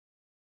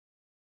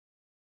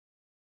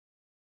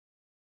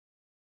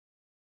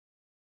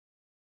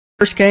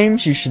First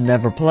games you should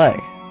never play.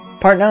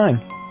 Part 9.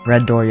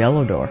 Red Door,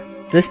 Yellow Door.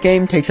 This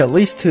game takes at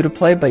least 2 to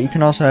play, but you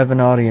can also have an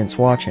audience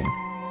watching.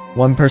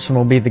 One person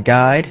will be the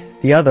guide,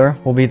 the other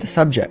will be the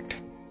subject.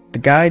 The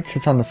guide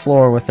sits on the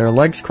floor with their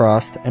legs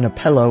crossed and a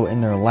pillow in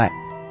their lap.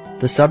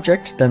 The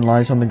subject then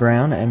lies on the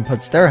ground and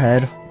puts their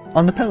head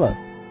on the pillow.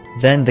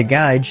 Then the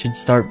guide should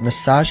start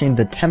massaging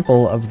the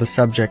temple of the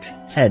subject's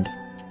head,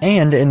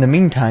 and in the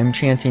meantime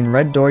chanting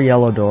red door,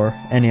 yellow door,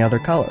 any other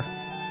color.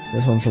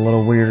 This one's a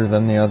little weirder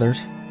than the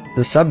others.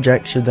 The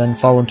subject should then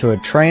fall into a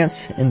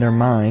trance in their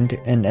mind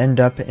and end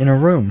up in a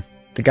room.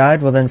 The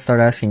guide will then start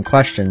asking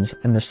questions,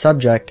 and the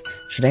subject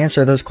should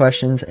answer those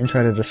questions and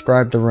try to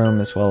describe the room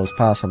as well as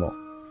possible,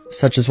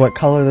 such as what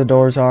color the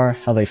doors are,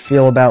 how they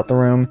feel about the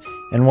room,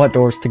 and what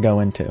doors to go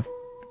into.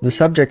 The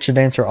subject should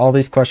answer all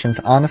these questions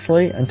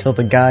honestly until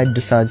the guide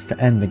decides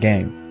to end the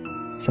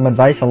game. Some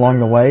advice along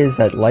the way is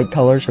that light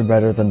colors are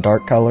better than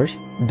dark colors.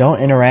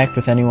 Don't interact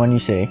with anyone you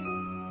see.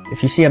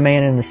 If you see a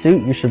man in a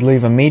suit, you should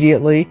leave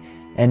immediately,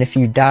 and if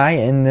you die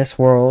in this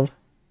world,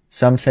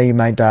 some say you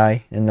might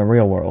die in the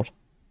real world.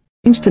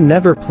 Games to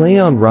never play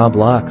on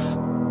Roblox.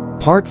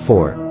 Part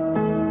 4.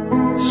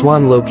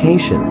 Swan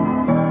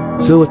Location.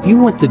 So if you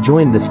want to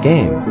join this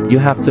game, you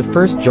have to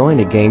first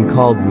join a game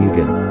called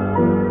Mugen.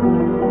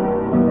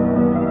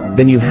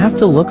 Then you have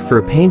to look for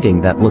a painting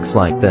that looks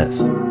like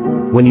this.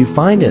 When you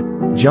find it,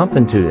 jump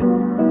into it.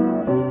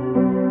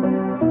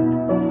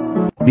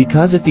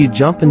 Because if you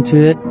jump into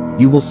it,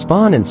 you will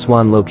spawn in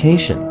Swan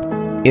Location.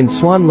 In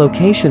Swan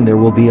Location there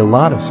will be a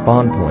lot of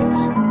spawn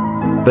points.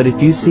 But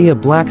if you see a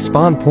black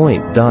spawn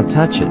point, don't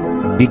touch it,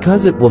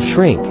 because it will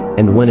shrink,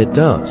 and when it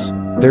does,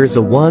 there is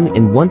a 1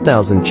 in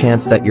 1,000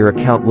 chance that your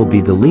account will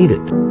be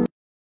deleted.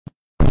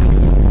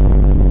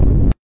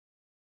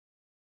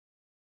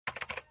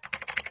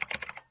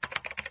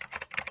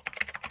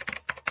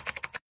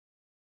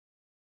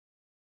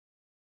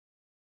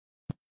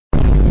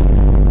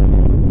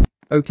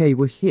 Okay,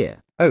 we're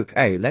here.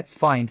 Okay, let's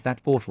find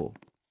that portal.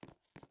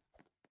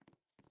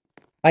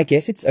 I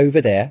guess it's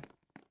over there.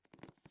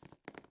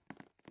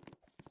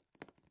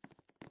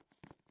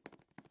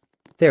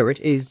 There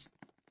it is.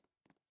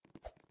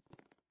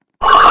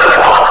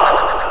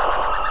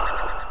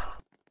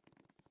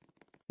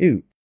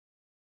 Ooh.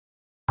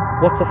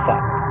 What the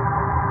fuck?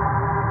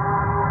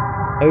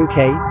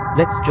 Okay,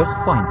 let's just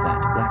find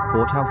that black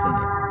portal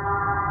thingy.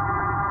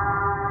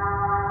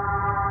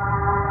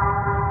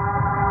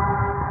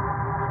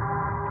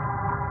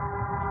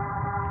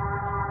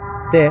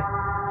 There.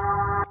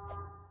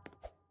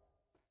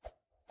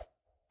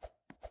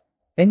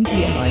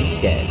 Envy and I'm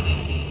scared.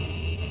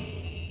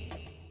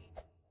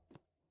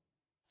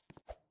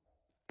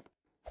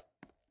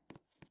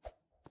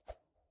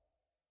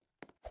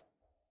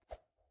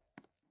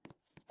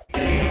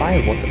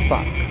 What the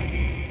fuck?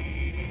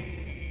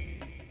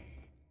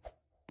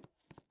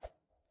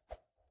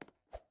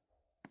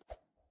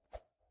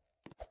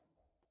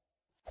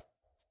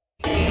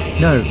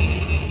 No.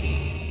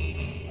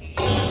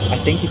 I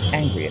think it's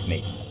angry at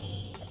me.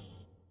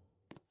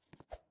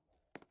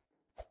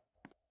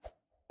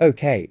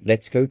 Okay,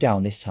 let's go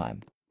down this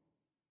time.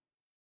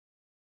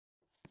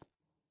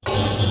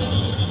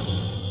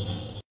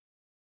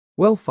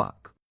 Well,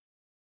 fuck.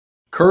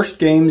 Cursed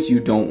Games You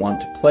Don't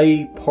Want to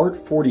Play, Part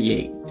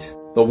 48.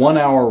 The 1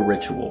 Hour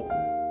Ritual.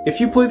 If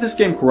you play this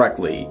game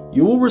correctly,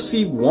 you will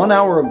receive 1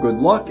 hour of good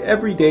luck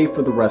every day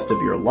for the rest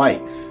of your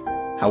life.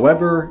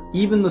 However,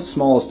 even the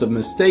smallest of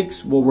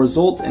mistakes will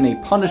result in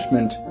a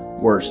punishment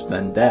worse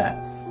than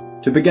death.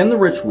 To begin the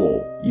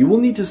ritual, you will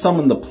need to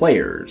summon the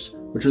players,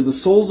 which are the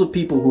souls of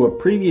people who have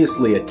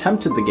previously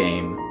attempted the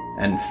game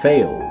and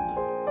failed.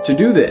 To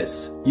do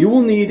this, you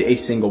will need a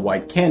single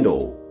white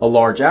candle, a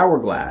large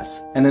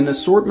hourglass, and an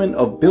assortment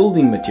of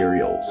building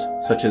materials,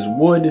 such as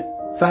wood,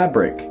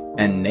 fabric,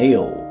 and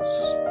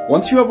nails.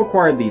 Once you have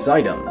acquired these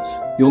items,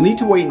 you'll need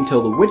to wait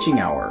until the witching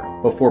hour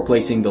before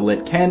placing the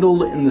lit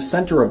candle in the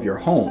center of your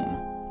home.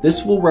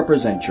 This will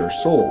represent your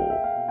soul.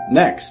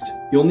 Next,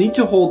 you'll need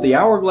to hold the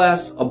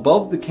hourglass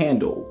above the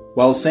candle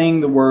while saying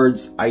the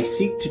words, "I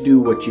seek to do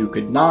what you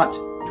could not,"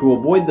 to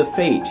avoid the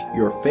fate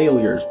your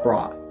failures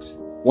brought.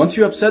 Once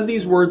you have said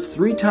these words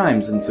 3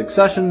 times in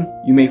succession,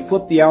 you may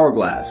flip the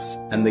hourglass,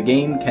 and the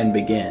game can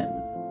begin.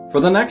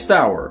 For the next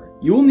hour,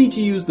 you will need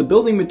to use the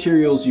building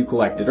materials you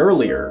collected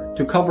earlier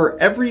to cover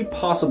every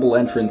possible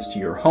entrance to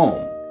your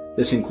home.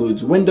 This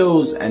includes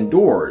windows and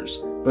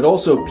doors, but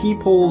also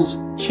peepholes,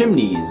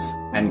 chimneys,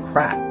 and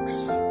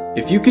cracks.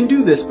 If you can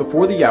do this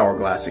before the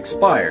hourglass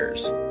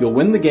expires, you'll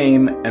win the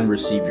game and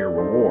receive your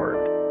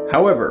reward.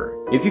 However,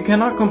 if you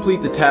cannot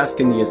complete the task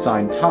in the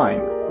assigned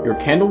time, your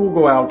candle will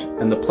go out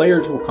and the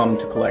players will come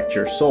to collect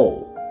your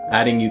soul,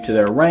 adding you to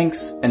their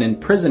ranks and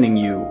imprisoning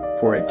you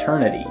for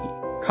eternity.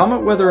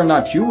 Comment whether or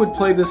not you would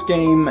play this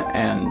game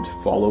and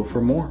follow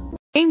for more.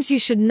 Games you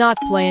should not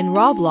play in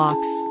Roblox.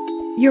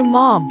 Your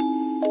mom.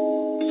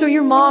 So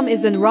your mom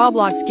is in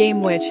Roblox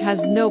game which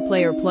has no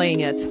player playing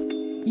it.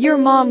 Your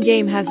mom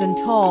game has an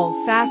tall,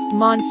 fast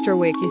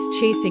monsterwick is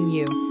chasing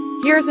you.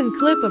 Here's a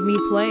clip of me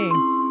playing.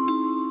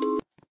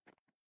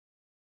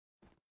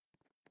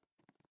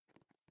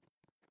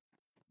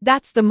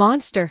 That's the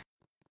monster.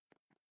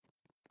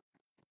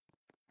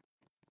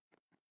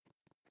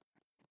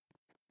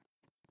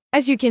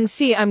 As you can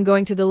see, I'm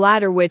going to the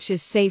ladder, which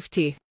is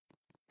safety.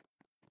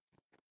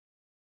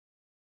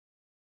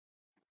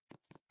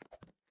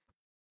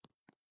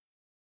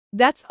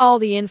 That's all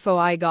the info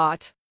I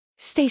got.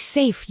 Stay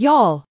safe,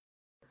 y'all.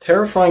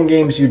 Terrifying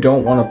games you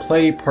don't want to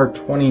play, part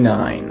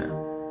 29.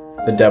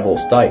 The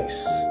Devil's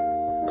Dice.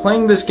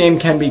 Playing this game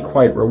can be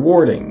quite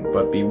rewarding,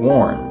 but be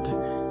warned.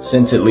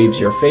 Since it leaves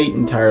your fate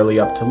entirely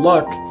up to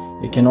luck,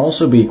 it can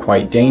also be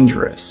quite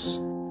dangerous.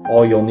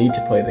 All you'll need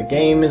to play the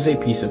game is a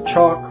piece of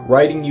chalk,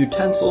 writing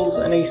utensils,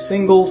 and a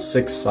single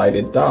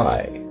 6-sided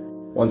die.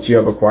 Once you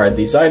have acquired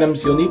these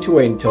items, you'll need to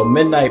wait until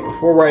midnight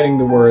before writing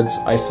the words,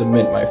 "I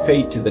submit my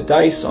fate" to the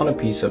dice on a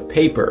piece of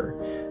paper.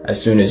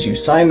 As soon as you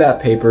sign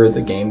that paper,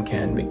 the game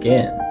can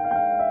begin.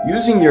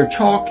 Using your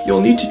chalk,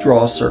 you'll need to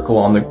draw a circle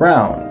on the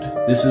ground.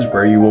 This is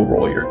where you will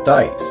roll your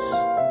dice.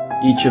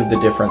 Each of the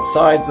different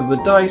sides of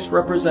the dice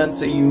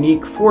represents a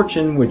unique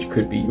fortune which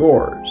could be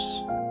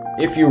yours.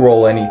 If you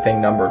roll anything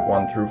numbered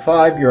 1 through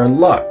 5, you're in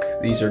luck.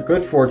 These are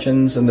good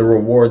fortunes and the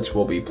rewards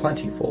will be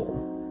plentiful.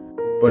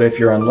 But if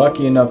you're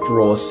unlucky enough to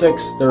roll a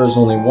 6, there is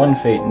only one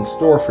fate in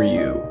store for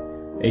you,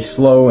 a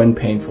slow and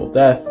painful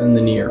death in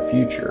the near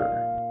future.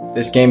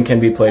 This game can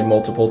be played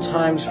multiple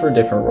times for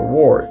different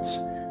rewards.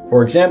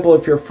 For example,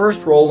 if your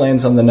first roll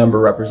lands on the number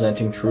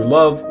representing true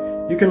love,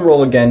 you can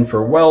roll again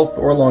for wealth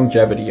or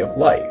longevity of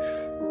life.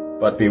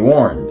 But be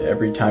warned,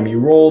 every time you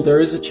roll,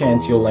 there is a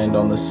chance you'll land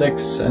on the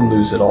 6 and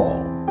lose it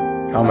all.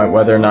 Comment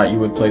whether or not you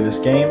would play this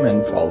game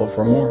and follow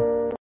for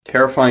more.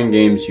 Terrifying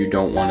games you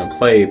don't want to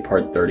play,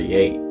 part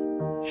 38.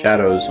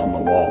 Shadows on the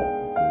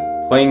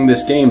Wall. Playing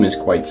this game is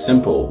quite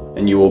simple,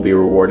 and you will be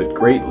rewarded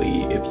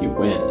greatly if you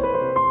win.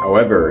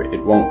 However,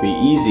 it won't be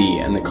easy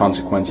and the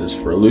consequences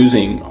for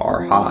losing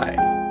are high.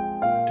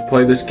 To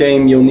play this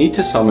game, you'll need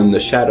to summon the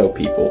Shadow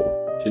People.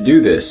 To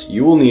do this,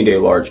 you will need a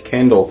large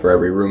candle for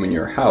every room in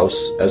your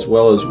house, as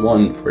well as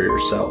one for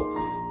yourself.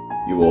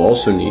 You will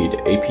also need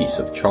a piece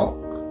of chalk.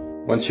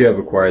 Once you have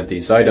acquired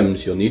these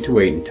items, you'll need to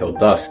wait until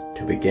dusk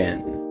to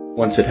begin.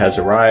 Once it has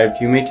arrived,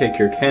 you may take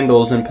your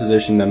candles and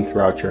position them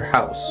throughout your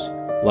house,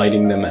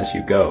 lighting them as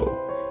you go.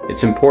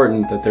 It's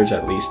important that there's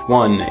at least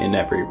one in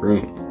every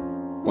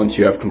room. Once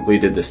you have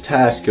completed this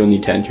task, you'll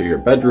need to enter your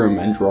bedroom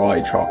and draw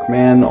a chalk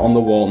man on the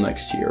wall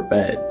next to your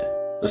bed.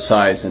 The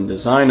size and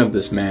design of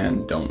this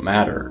man don't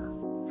matter.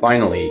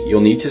 Finally,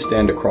 you'll need to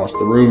stand across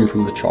the room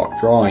from the chalk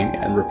drawing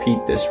and repeat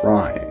this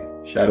rhyme.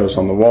 Shadows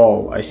on the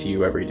wall, I see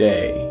you every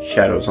day.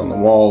 Shadows on the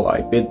wall, I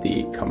bid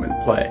thee come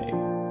and play.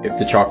 If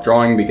the chalk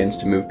drawing begins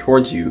to move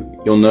towards you,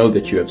 you'll know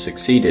that you have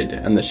succeeded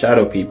and the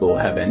Shadow People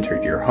have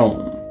entered your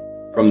home.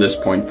 From this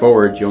point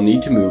forward, you'll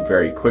need to move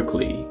very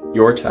quickly.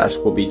 Your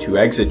task will be to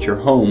exit your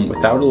home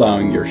without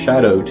allowing your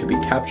shadow to be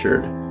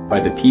captured by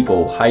the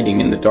people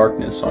hiding in the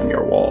darkness on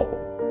your wall.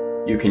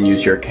 You can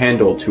use your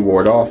candle to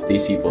ward off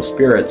these evil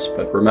spirits,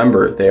 but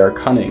remember, they are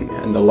cunning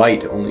and the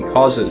light only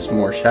causes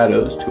more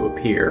shadows to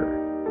appear.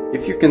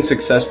 If you can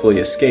successfully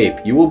escape,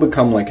 you will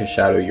become like a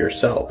shadow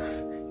yourself,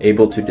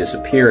 able to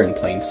disappear in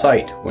plain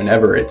sight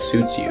whenever it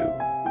suits you.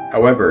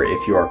 However,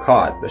 if you are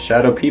caught, the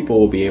Shadow People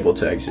will be able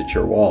to exit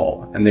your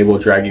wall, and they will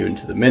drag you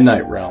into the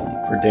Midnight Realm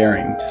for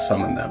daring to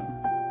summon them.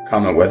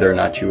 Comment whether or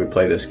not you would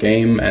play this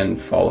game,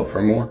 and follow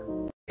for more.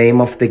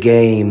 Name of the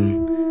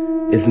game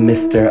is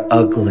Mr.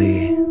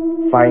 Ugly.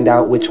 Find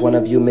out which one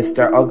of you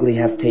Mr. Ugly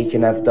has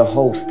taken as the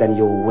host and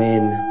you'll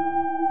win.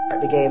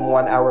 Start the game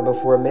 1 hour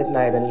before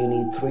midnight and you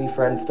need 3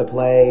 friends to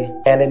play.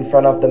 And in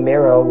front of the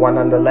mirror, 1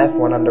 on the left,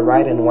 1 on the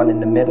right, and 1 in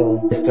the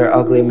middle. Mr.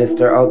 Ugly,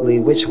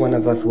 which one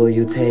of us will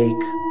you take?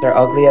 Mr.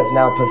 Ugly has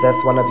now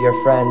possessed one of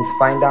your friends.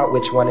 Find out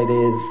which one it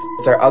is.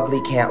 Mr.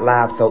 Ugly can't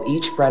laugh, so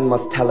each friend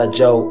must tell a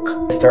joke.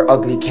 Mr.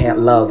 Ugly can't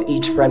love.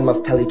 Each friend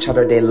must tell each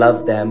other they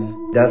love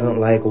them.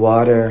 Doesn't like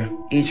water.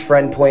 Each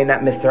friend point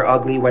at Mr.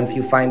 Ugly. Once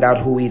you find out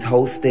who he's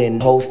hosting,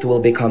 host will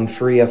become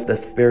free of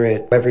the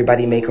spirit.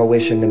 Everybody make a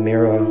wish in the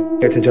mirror.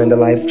 Here to join the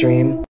live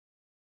stream?